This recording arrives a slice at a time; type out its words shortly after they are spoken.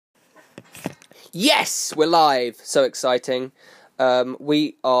Yes, we're live. So exciting.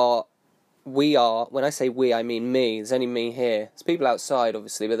 We are, when I say we, I mean me. There's only me here. There's people outside,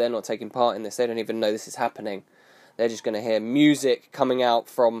 obviously, but they're not taking part in this. They don't even know this is happening. They're just going to hear music coming out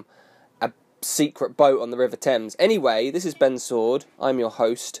from a secret boat on the River Thames. Anyway, this is Ben Sword. I'm your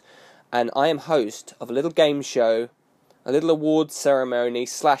host, and I am host of a little game show, a little awards ceremony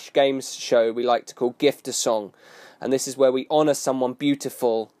 / games show we like to call Gift a Song. And this is where we honour someone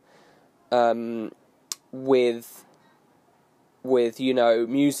beautiful with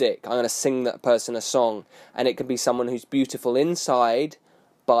music. I'm going to sing that person a song, and it can be someone who's beautiful inside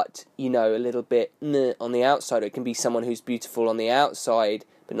but a little bit on the outside, or it can be someone who's beautiful on the outside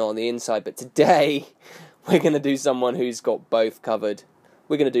but not on the inside. But today we're going to do someone who's got both covered.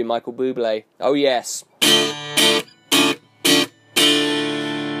 We're going to do Michael Bublé. Oh yes,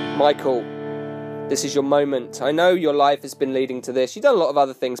 Michael, this is your moment. I know your life has been leading to this. You've done a lot of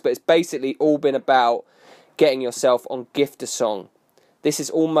other things, but it's basically all been about getting yourself on Gift a Song. This is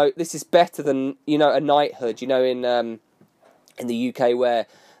better than a knighthood. In the UK where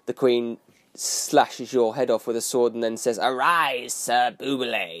the Queen slashes your head off with a sword and then says, "Arise, Sir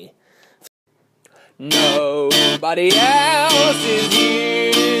Bublé." Nobody else is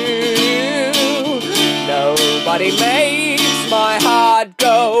you. Nobody makes my heart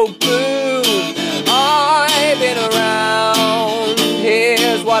go boom. I've been around,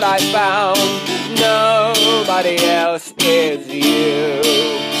 here's what I found. Nobody else is you.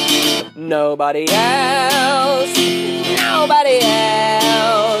 Nobody else. Nobody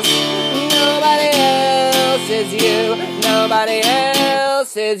else. Nobody else is you. Nobody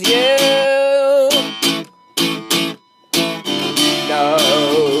else is you.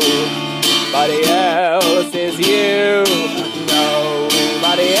 Nobody else is you.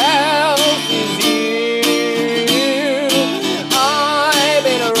 Nobody else is you. I've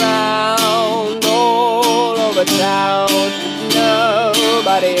been around all over town.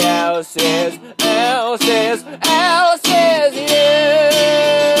 Nobody else is you.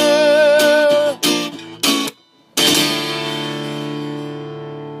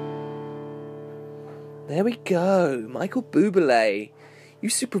 There we go, Michael Bublé. You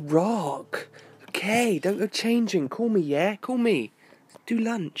super rock. Okay, don't go changing. Call me, yeah? Call me. Do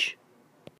lunch.